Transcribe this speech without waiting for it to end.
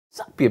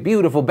Sup, you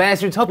beautiful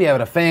bastards. Hope you're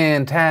having a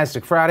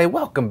fantastic Friday.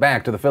 Welcome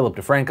back to the Philip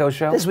DeFranco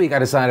Show. This week I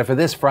decided for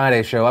this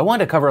Friday show, I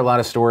wanted to cover a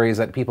lot of stories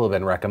that people have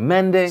been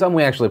recommending. Some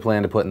we actually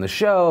planned to put in the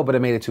show, but it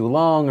made it too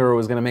long, or it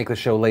was going to make the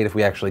show late if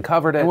we actually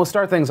covered it. And we'll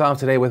start things off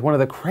today with one of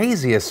the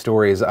craziest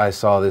stories I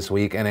saw this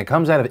week, and it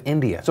comes out of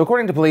India. So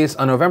according to police,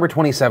 on November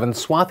 27th,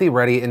 Swati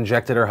Reddy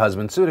injected her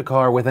husband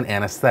Sudhakar with an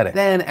anesthetic.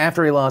 Then,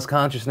 after he lost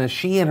consciousness,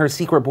 she and her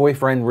secret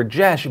boyfriend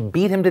Rajesh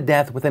beat him to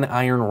death with an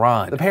iron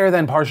rod. The pair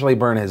then partially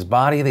burn his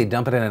body. They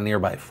dump it in a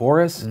nearby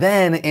forest.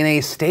 Then, in a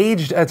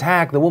staged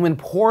attack, the woman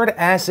poured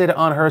acid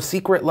on her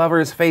secret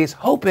lover's face,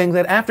 hoping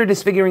that after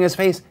disfiguring his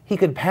face, he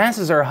could pass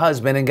as her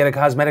husband and get a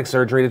cosmetic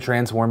surgery to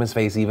transform his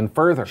face even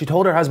further. She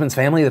told her husband's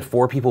family that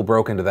 4 people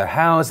broke into the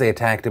house, they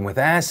attacked him with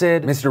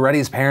acid. Mr.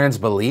 Reddy's parents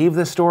believed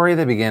the story,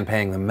 they began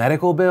paying the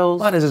medical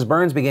bills, but as his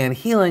burns began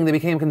healing, they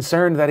became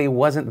concerned that he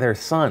wasn't their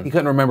son. He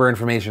couldn't remember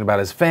information about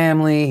his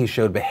family, he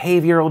showed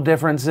behavioral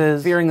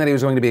differences. Fearing that he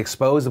was going to be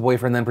exposed, the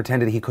boyfriend then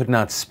pretended he could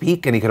not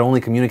speak and he could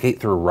only communicate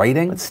through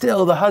writing. But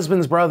still, the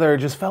husband's brother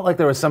just felt like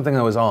there was something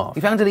that was off. He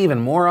found it even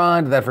more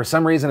odd that for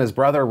some reason his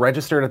brother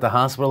registered at the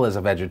hospital as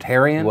a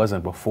vegetarian. He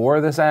wasn't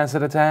before this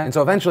acid attack. And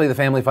so eventually the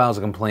family files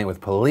a complaint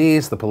with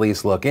police. The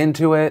police look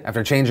into it.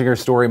 After changing her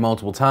story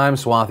multiple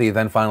times, Swati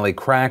then finally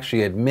cracks.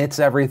 She admits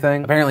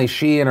everything. Apparently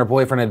she and her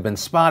boyfriend had been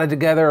spotted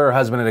together. Her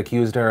husband had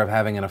accused her of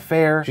having an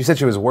affair. She said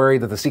she was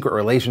worried that the secret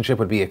relationship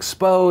would be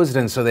exposed,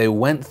 and so they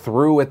went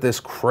through with this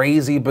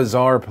crazy,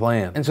 bizarre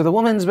plan. And so the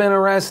woman's been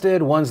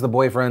arrested. Once the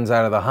boyfriend's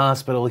out of the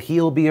hospital,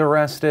 he'll be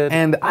arrested.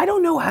 And I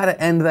don't know how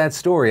to end that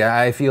story.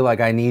 I feel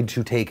like I need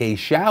to take a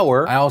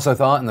shower. I also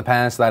thought in the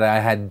past that I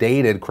had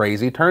dated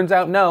crazy. Turns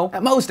out no.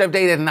 At most I've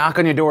dated knock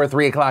on your door at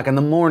 3 o'clock in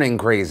the morning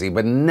crazy,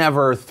 but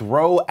never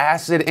throw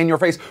acid in your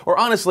face, or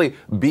honestly,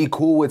 be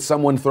cool with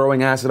someone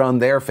throwing acid on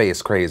their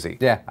face crazy.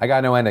 Yeah, I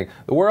got no ending.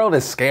 The world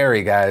is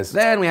scary, guys.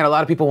 Then we had a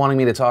lot of people wanting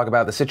me to talk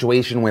about the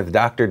situation with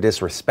Dr.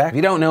 Disrespect. If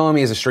you don't know him,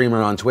 he's a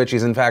streamer on Twitch.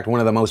 He's in fact one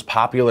of the most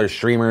popular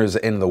streamers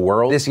in the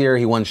world. This year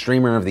he won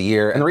Streamer of the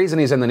Year, and the reason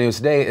he's in the news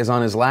today is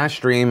on his last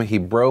stream, he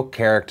broke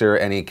character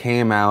and he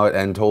came out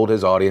and told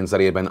his audience that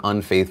he had been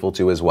unfaithful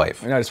to his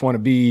wife. And I just want to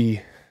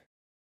be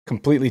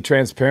completely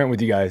transparent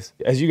with you guys.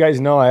 As you guys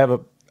know, I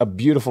have a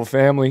beautiful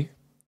family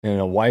and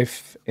a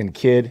wife and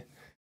kid.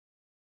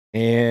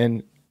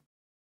 And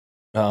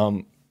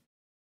I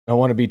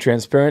want to be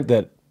transparent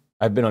that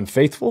I've been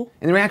unfaithful.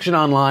 And the reaction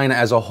online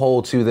as a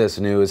whole to this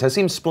news has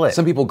seemed split.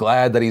 Some people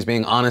glad that he's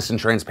being honest and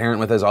transparent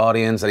with his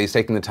audience, that he's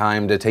taking the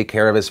time to take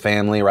care of his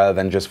family rather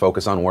than just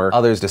focus on work.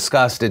 Others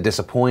disgusted,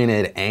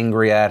 disappointed,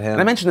 angry at him. And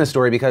I mention this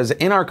story because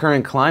in our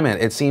current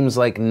climate, it seems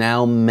like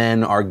now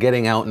men are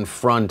getting out in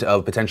front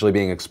of potentially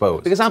being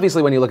exposed. Because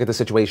obviously when you look at the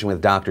situation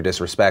with Dr.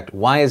 Disrespect,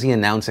 why is he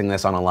announcing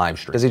this on a live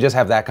stream? Does he just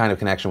have that kind of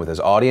connection with his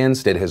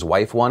audience? Did his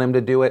wife want him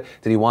to do it?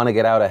 Did he want to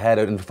get out ahead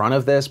in front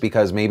of this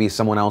because maybe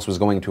someone else was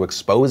going to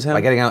expose him? By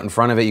getting out in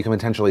front of it, you can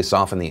potentially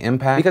soften the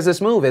impact. Because this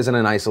move isn't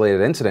an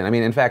isolated incident. I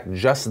mean, in fact,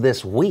 just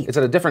this week, it's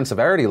at a different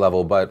severity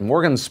level, but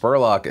Morgan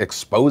Spurlock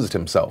exposed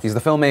himself. He's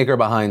the filmmaker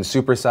behind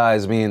Super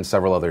Size Me and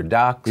several other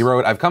docs. He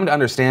wrote, "I've come to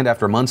understand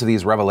after months of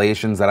these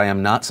revelations that I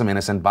am not some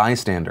innocent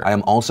bystander. I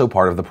am also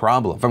part of the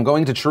problem. If I'm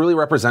going to truly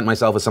represent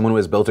myself as someone who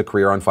has built a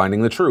career on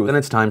finding the truth, then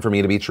it's time for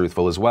me to be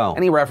truthful as well."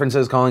 And he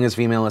references calling his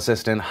female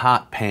assistant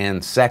hot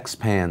pants, sex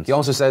pants. He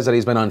also says that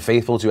he's been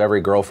unfaithful to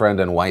every girlfriend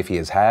and wife he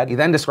has had. He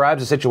then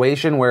describes a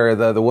situation where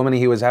the woman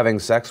he was having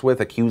sex with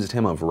accused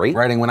him of rape,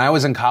 writing, "When I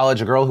was in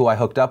college, a girl who I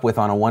hooked up with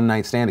on a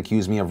one-night stand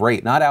accused me of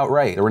rape. Not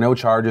outright. There were no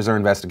charges or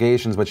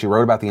investigations, but she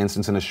wrote about the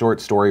instance in a short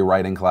story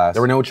writing class.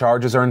 There were no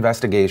charges or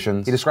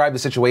investigations." He described the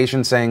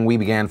situation saying, "We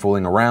began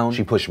fooling around.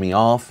 She pushed me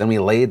off. Then we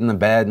laid in the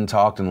bed and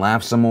talked and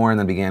laughed some more and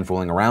then began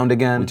fooling around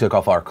again. We took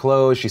off our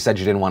clothes. She said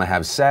she didn't want to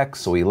have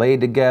sex, so we laid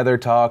together,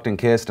 talked and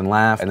kissed and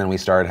laughed, and then we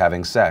started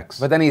having sex.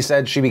 But then he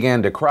said she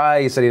began to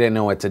cry. He said he didn't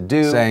know what to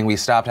do, saying we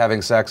stopped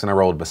having sex and I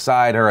rolled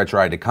beside her. I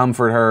tried to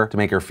comfort her, to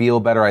make her feel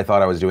better. I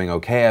thought I was doing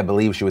okay. I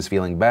believe she was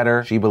feeling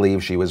better. She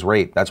believed she was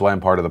raped. That's why I'm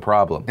part of the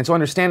problem." And so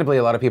understandably,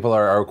 a lot of people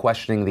are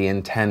questioning the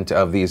intent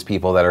of these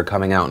people that are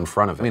coming out in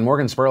front of it. I mean,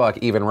 Morgan Spurlock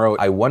even wrote,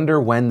 "I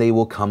wonder when they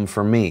will come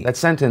for me." That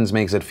sentence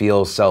makes it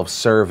feel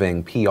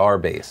self-serving,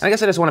 PR-based. I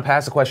guess I just want to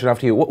pass the question off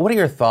to you. What are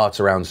your thoughts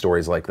around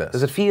stories like this?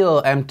 Does it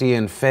feel empty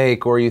and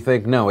fake, or you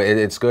think, no,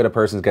 it's good a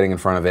person's getting in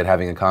front of it,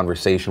 having a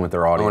conversation with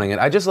their audience, owning it?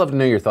 I just love to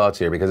know your thoughts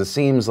here, because it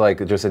seems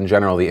like just in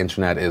general, the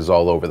internet is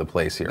all over the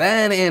place here.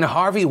 Then in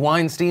Harvey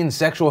Weinstein's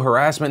sexual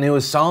harassment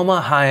news,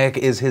 Salma Hayek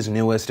is his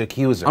newest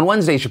accuser. On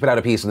Wednesday, she put out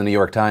a piece in the New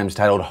York Times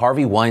titled,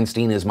 "Harvey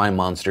Weinstein is my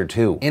monster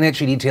too." In it,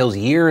 she details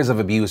years of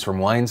abuse from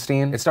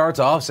Weinstein. It starts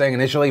off saying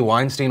initially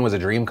Weinstein was a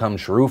dream come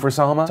true for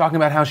Salma, talking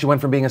about how she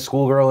went from being a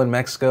schoolgirl in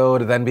Mexico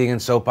to then being in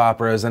soap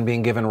operas, then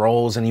being given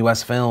roles in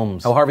US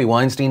films. How Harvey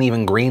Weinstein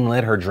even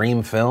greenlit her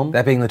dream film,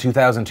 that being the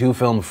 2002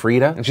 film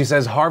Frida. And she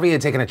says, "Harvey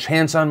had taken a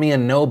chance on me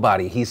and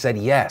nobody. He said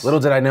yes. Little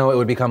did I know it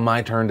would become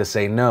my turn to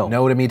say no.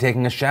 No to me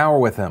taking a shower shower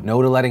with him.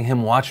 No to letting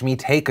him watch me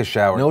take a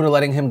shower. No to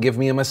letting him give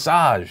me a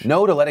massage.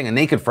 No to letting a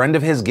naked friend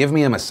of his give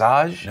me a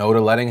massage. No to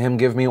letting him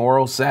give me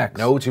oral sex.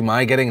 No to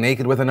my getting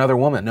naked with another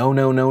woman. No,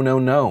 no, no, no,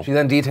 no. She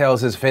then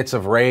details his fits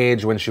of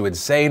rage when she would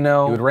say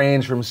no. It would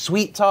range from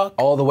sweet talk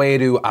all the way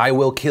to I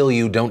will kill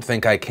you, don't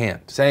think I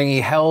can't. Saying he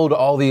held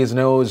all these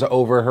no's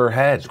over her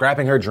head.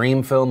 Scrapping her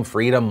dream film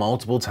Freedom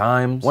multiple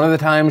times. One of the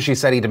times she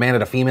said he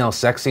demanded a female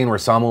sex scene where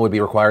Salma would be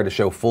required to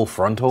show full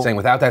frontal, saying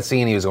without that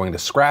scene he was going to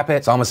scrap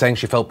it. Salma saying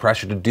she felt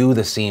pressure to do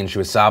the scene. She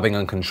was sobbing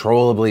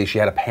uncontrollably. She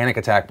had a panic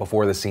attack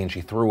before the scene.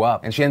 She threw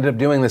up. And she ended up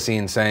doing the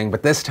scene saying,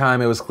 but this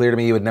time it was clear to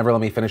me he would never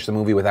let me finish the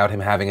movie without him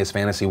having his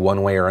fantasy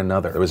one way or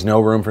another. There was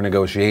no room for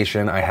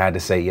negotiation. I had to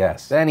say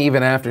yes. Then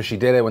even after she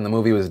did it, when the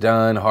movie was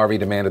done, Harvey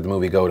demanded the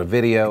movie go to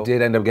video. It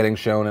did end up getting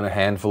shown in a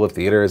handful of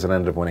theaters and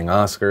ended up winning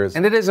Oscars.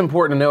 And it is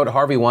important to note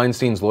Harvey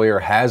Weinstein's lawyer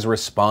has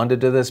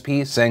responded to this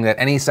piece, saying that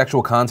any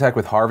sexual contact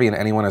with Harvey and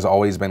anyone has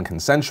always been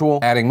consensual,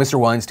 adding Mr.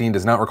 Weinstein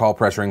does not recall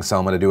pressuring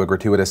Salma to do a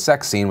gratuitous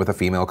sex scene with a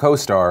female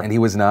co-star, and he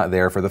was not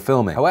there for the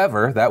filming.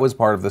 However, that was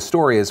part of the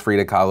story as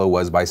Frida Kahlo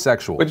was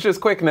bisexual. Which,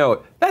 just quick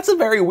note, that's a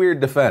very weird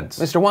defense.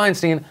 Mr.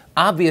 Weinstein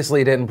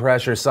obviously didn't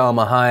pressure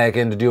Salma Hayek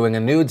into doing a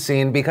nude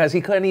scene because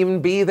he couldn't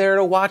even be there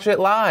to watch it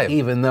live.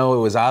 Even though it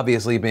was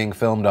obviously being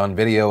filmed on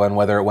video and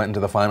whether it went into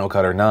the final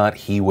cut or not,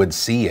 he would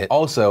see it.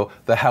 Also,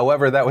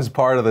 however, that was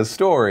part of the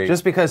story.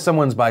 Just because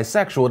someone's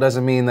bisexual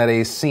doesn't mean that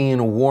a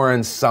scene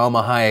warrants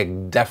Salma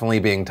Hayek definitely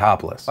being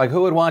topless. Like,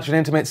 who would watch an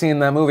intimate scene in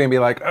that movie and be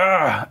like,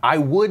 ugh, I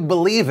would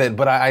believe it,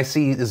 but I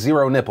see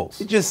zero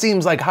nipples. It just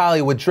seems like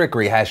Hollywood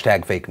trickery,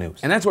 hashtag fake news.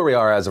 And that's where we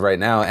are as of right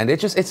now, and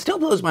it still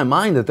blows my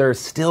mind that there are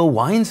still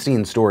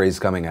Weinstein stories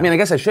coming out. I mean, I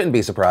guess I shouldn't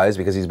be surprised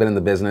because he's been in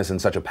the business in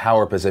such a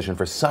power position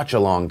for such a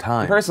long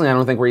time. Personally, I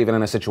don't think we're even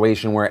in a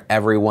situation where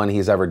everyone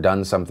he's ever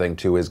done something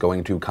to is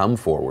going to come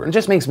forward. It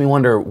just makes me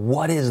wonder,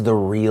 what is the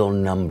real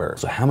number?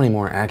 So how many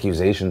more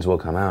accusations will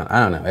come out? I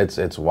don't know,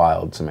 it's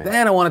wild to me.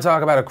 Then I want to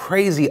talk about a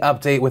crazy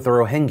update with the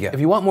Rohingya. If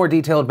you want more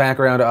detailed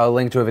background, I'll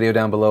link to a video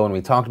down below when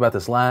we talked about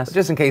this last, but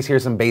just in case,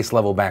 here's some base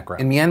level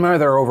background. In Myanmar,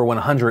 there are over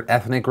 100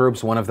 ethnic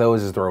groups. One of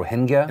those is the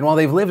Rohingya, and while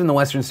they've lived in the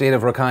western state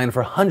of Rakhine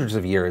for hundreds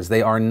of years,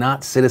 they are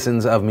not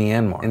citizens of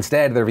Myanmar.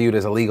 Instead, they're viewed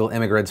as illegal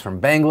immigrants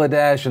from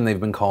Bangladesh, and they've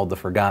been called the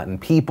Forgotten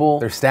People.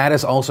 Their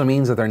status also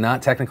means that they're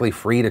not technically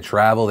free to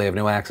travel. They have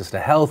no access to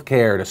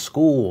healthcare, to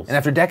schools. And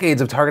after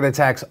decades of targeted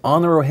attacks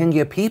on the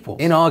Rohingya people,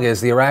 in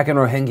August, the Iraqi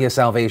Rohingya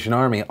Salvation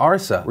Army,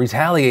 ARSA,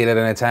 retaliated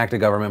and attacked a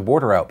government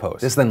border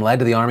outpost. This then led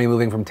to the army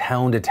moving from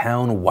town to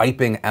town,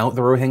 wiping out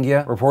the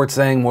Rohingya. Reports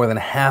saying more than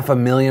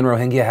 500,000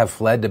 Rohingya have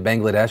fled to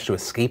Bangladesh to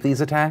escape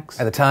these attacks.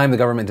 At the time, the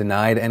government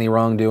denied any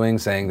wrongdoing,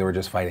 saying they were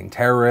just fighting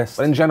terrorists.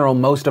 But in general,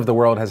 most of the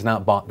world has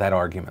not bought that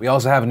argument. We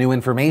also have new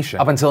information.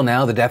 Up until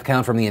now, the death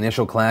count from the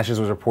initial clashes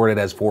was reported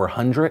as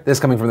 400. This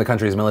coming from the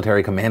country's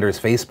military commander's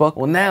Facebook.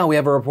 Well, now we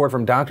have a report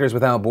from Doctors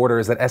Without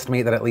Borders that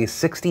estimate that at least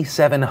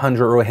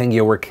 6,700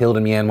 Rohingya were killed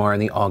in Myanmar in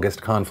the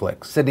August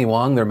conflicts. Sydney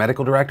Wong, their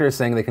medical director, is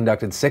saying they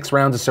conducted 6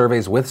 rounds of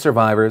surveys with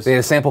survivors. They had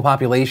a sample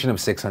population of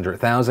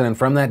 600,000, and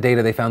from that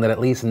data, they found that at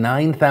least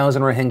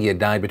 9,000 Rohingya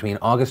died between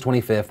August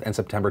 25th and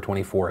September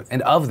 24th.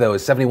 And of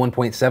those,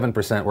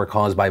 71.7% were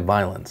caused by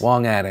violence.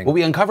 Wong adding, what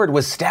we uncovered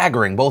was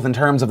staggering, both in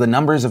terms of the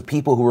numbers of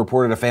people who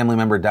reported a family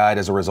member died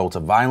as a result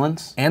of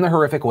violence, and the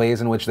horrific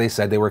ways in which they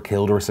said they were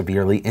killed or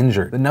severely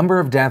injured. The number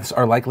of deaths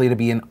are likely to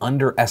be an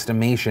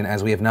underestimation,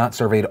 as we have not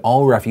surveyed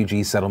all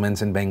refugee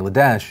settlements in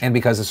Bangladesh, and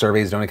because the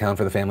surveys don't account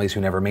for the families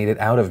who never made it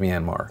out of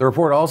Myanmar. The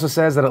report also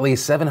says that at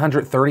least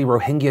 730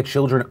 Rohingya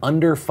children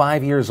under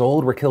 5 years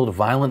old were killed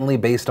violently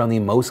based on the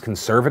most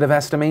conservative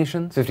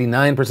estimations.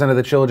 59% of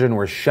the children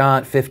were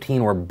shot,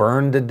 15 were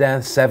burned to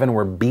death, 7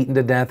 were beaten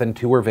to death, and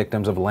 2 were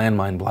victims of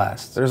landmine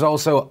blasts. There's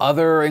also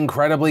other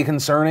incredibly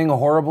concerning,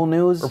 horrible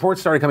news.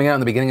 Reports started coming out in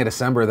the beginning of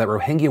December that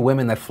Rohingya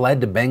women that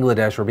fled to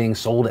Bangladesh were being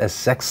sold as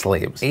sex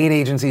slaves. Aid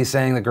agencies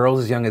saying that girls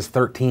as young as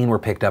 13 were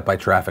picked up by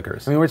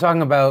traffickers. I mean, we're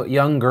talking about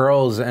young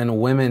girls and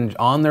women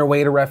on their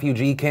way to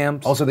refugee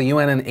camps. Also, the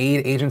UN and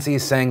aid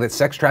agencies saying that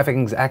sex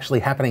trafficking is actually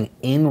happening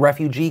in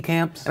refugee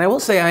camps. And I will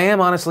say, I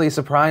am honestly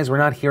surprised we're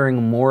not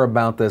hearing more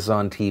about this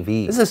on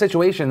TV. This is a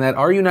situation that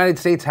our United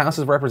States House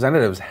of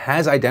Representatives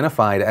has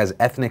identified as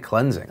ethnic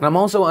cleansing. And I'm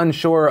also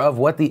unsure of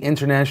what the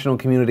international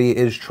community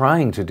is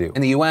trying to do.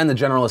 In the UN, the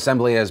General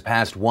Assembly has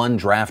passed one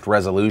draft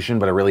resolution,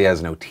 but it really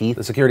has no teeth.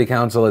 The Security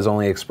Council has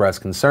only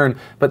expressed concern,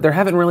 but there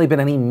haven't really been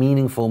any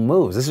meaningful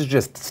moves. This is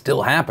just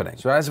still happening.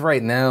 So as of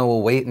right now,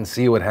 we'll wait and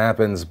see what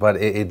happens, but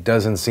it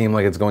doesn't seem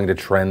like it's going to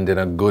trend in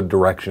a good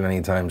direction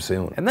anytime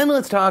soon. And then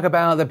let's talk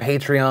about the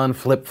Patreon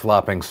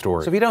flip-flopping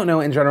story. So if you don't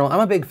know, in general, I'm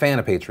a big fan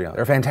of Patreon.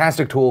 They're a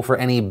fantastic tool for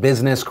any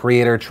business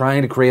creator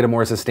trying to create a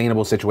more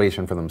sustainable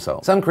situation for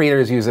themselves. Some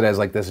creators use it as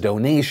like this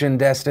donation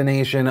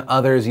destination,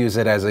 others use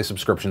it as a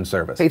subscription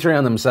service.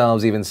 Patreon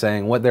themselves even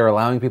saying what they're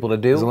allowing people to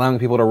do is allowing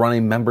people to run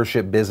a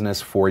membership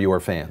business for your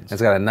fans.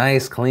 It's got a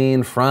nice,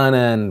 clean front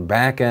end,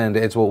 back end.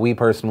 It's what we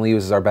personally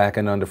use as our back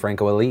end on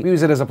DeFranco Elite. We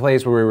use it as a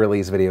place where we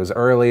release videos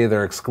early.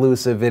 They're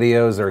exclusive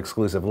videos, they're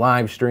exclusive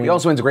live streams. We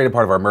also integrated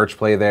part of our merch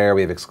play there.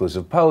 We have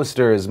exclusive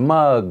posters,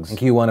 mugs, and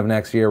Q1 of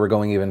next year, we're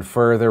going even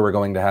further. We're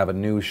going to have a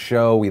new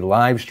show. We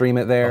live stream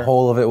it there. The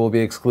whole of it will be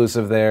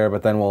exclusive there,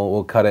 but then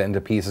we'll cut it into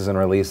pieces and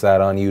release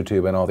that on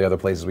YouTube and all the other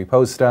places we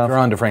post stuff. If you're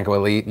on DeFranco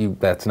Elite,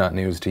 that's not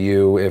news to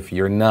you. If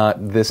you're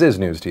not, this is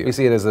news to you. We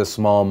see it as a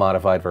small,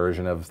 modified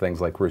version of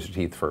things like Rooster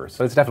Teeth first,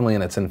 but it's definitely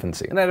in its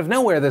infancy. And out of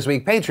nowhere this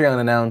week, Patreon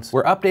announced,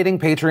 we're updating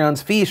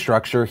Patreon's fee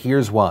structure,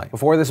 here's why.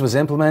 Before this was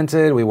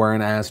implemented, we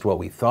weren't asked what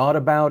we thought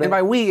about it. And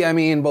by we, I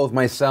mean both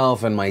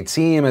myself and my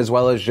team, as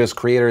well as just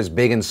creators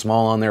big and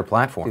small on their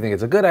platform. You think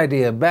it's a good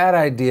idea, bad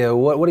idea,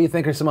 what do you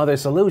think are some other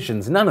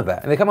solutions? None of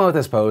that. And they come out with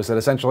this post that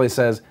essentially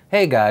says,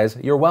 hey guys,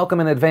 you're welcome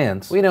in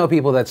advance. We know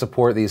people that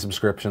support these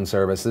subscription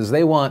services.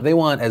 They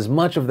want as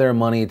much of their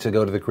money to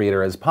go to the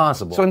creator as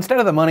possible. So instead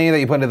of the money that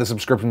you put into the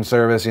subscription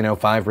service,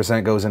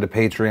 5% goes into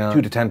Patreon,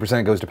 2 to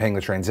 10% goes to paying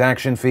the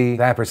transaction fee.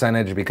 That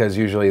percentage, because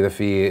usually the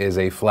fee is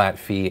a flat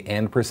fee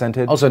and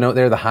percentage. Also note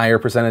there, the higher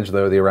percentage,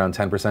 though the around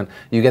 10%,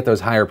 you get those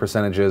higher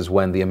percentages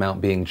when the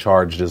amount being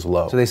charged is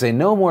low. So they say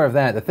no more of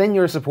that. The thing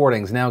you're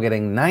supporting is now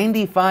getting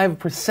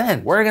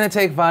 95%. We're gonna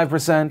take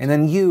 5%, and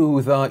then you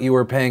who thought you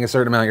were paying a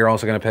certain amount, you're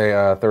also gonna pay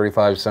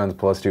 35 cents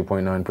plus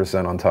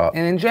 2.9% on top.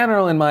 And in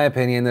general, in my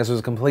opinion, this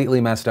was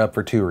completely messed up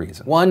for 2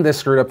 reasons. One, this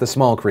screwed up the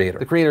small creator.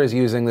 The creator is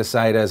using the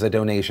site as a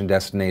donation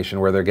destination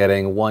where they're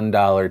getting $1,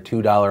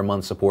 $2 a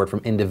month support from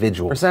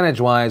individuals.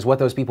 Percentage-wise, what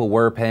those people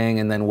were paying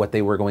and then what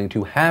they were going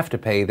to have to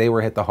pay, they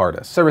were hit the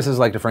hardest. Services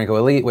like DeFranco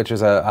Elite, which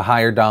is a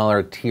higher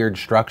dollar tiered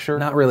structure,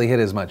 not really hit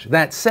as much.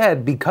 That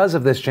said, because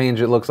of this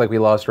change, it looks like we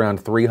lost around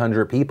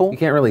 300 people. You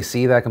can't really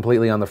see that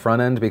completely on the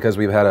front end because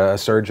we've had a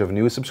surge of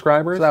new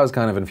subscribers. So that was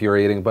kind of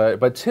infuriating,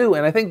 but two,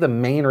 and I think the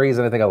main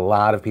reason I think a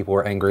lot of people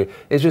were angry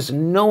is just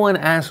no one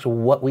asked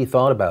what we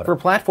thought about it. For a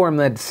platform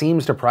that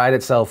seems to pride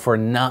itself for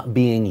not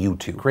being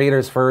YouTube.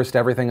 Creators first,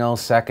 everything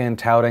else second,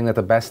 touting that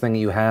the best thing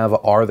you have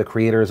are the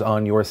creators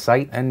on your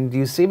site, and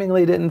you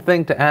seemingly didn't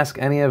think to ask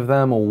any of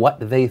them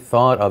what they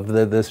thought of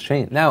this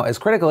change. Now, as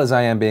critical as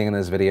I am being in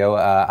this video,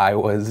 I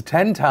was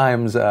 10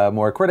 times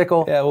more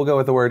critical. Yeah, we'll go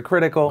with the word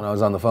critical. When I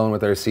was on the phone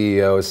with their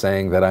CEO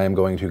saying that I am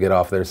going to get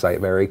off their site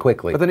very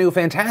quickly. But the new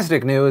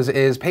fantastic news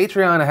is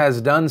Patreon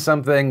has done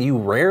something you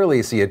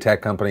rarely see a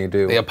tech company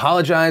do. They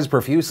apologized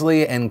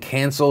profusely and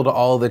canceled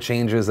all the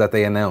changes that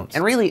they announced.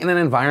 And really, in an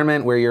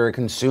environment where you're a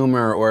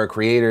consumer or a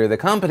creator, the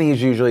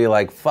company's usually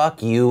like,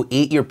 fuck you,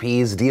 eat your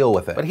peas, deal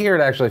with it. But here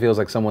it actually feels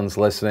like someone's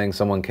listening,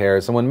 someone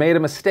cares, someone made a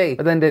mistake,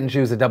 but then didn't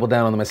choose to double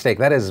down on the mistake.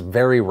 That is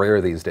very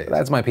rare these days.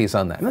 That's my piece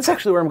on that. And that's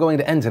actually where I'm going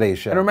to end today's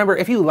show. And remember,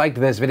 if you liked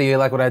this video, you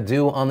like what I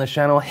do on the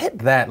channel, hit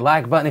that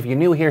like button. If you're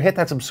new here, hit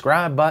that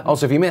subscribe button.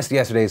 Also, if you missed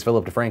yesterday's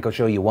Philip DeFranco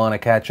show, you want to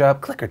catch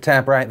up, click or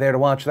tap right there to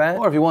watch that.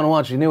 Or if you want to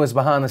watch the newest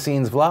behind the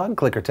scenes vlog,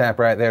 click or tap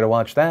right there to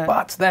watch that.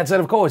 But that said,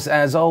 of course,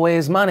 as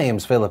always, my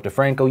name's Philip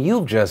DeFranco.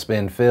 You've just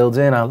been filled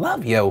in. I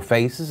love yo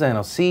faces, and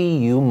I'll see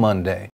you Monday.